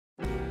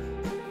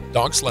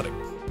Dog Sledding.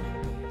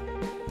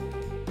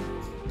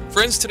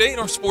 Friends, today in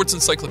our Sports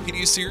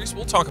Encyclopedia series,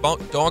 we'll talk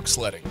about dog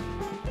sledding.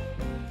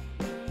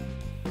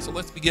 So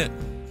let's begin.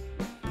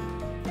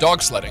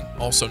 Dog sledding,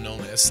 also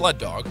known as sled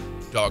dog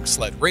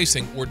sled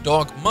racing, or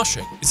dog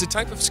mushing, is a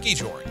type of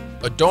skijoring,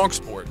 a dog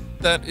sport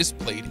that is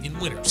played in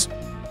winters.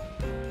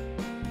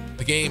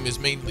 The game is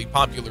mainly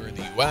popular in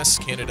the US,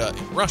 Canada,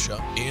 and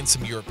Russia, and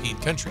some European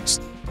countries.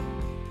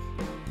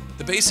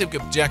 The basic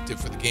objective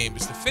for the game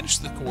is to finish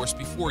the course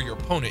before your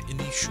opponent in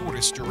the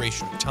shortest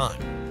duration of time.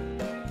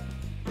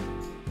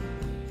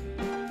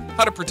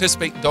 How to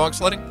participate in dog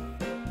sledding?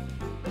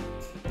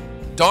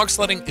 Dog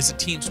sledding is a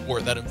team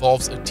sport that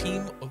involves a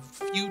team of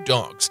few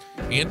dogs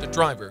and a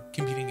driver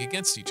competing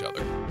against each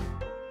other.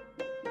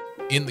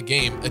 In the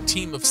game, a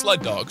team of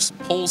sled dogs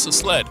pulls a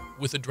sled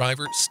with a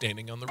driver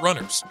standing on the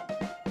runners.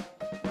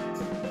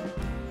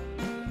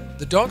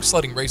 The dog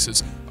sledding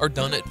races are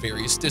done at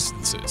various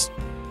distances.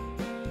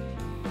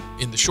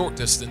 In the short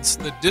distance,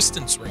 the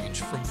distance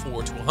range from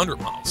 4 to 100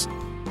 miles.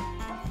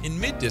 In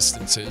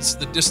mid-distances,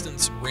 the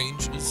distance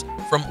ranges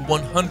from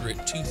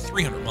 100 to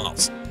 300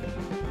 miles.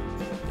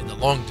 In the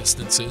long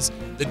distances,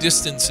 the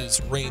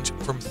distances range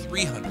from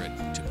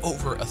 300 to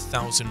over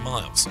 1,000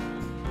 miles.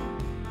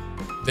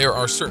 There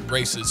are certain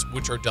races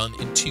which are done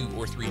in 2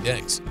 or 3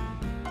 days.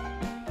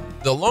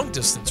 The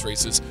long-distance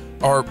races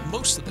are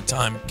most of the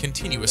time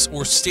continuous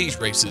or stage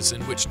races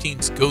in which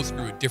teams go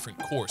through a different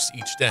course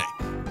each day.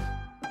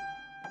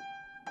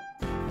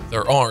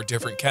 There are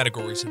different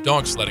categories of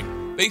dog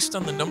sledding based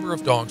on the number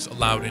of dogs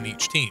allowed in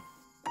each team.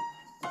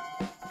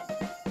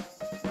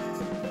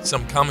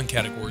 Some common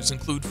categories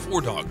include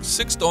 4 dog,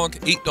 6 dog,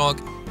 8 dog,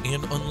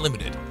 and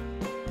unlimited.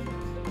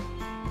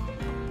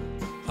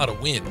 How to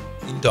win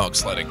in dog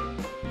sledding.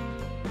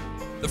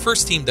 The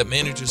first team that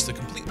manages to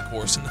complete the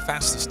course in the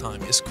fastest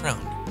time is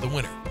crowned the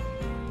winner.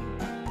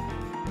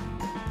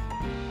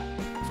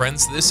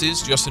 Friends, this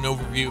is just an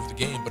overview of the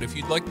game, but if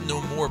you'd like to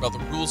know more about the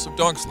rules of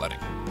dog sledding,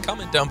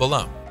 comment down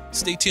below.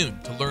 Stay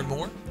tuned to learn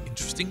more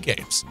interesting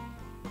games.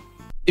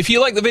 If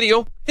you like the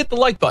video, hit the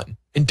like button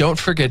and don't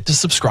forget to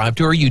subscribe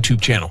to our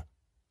YouTube channel.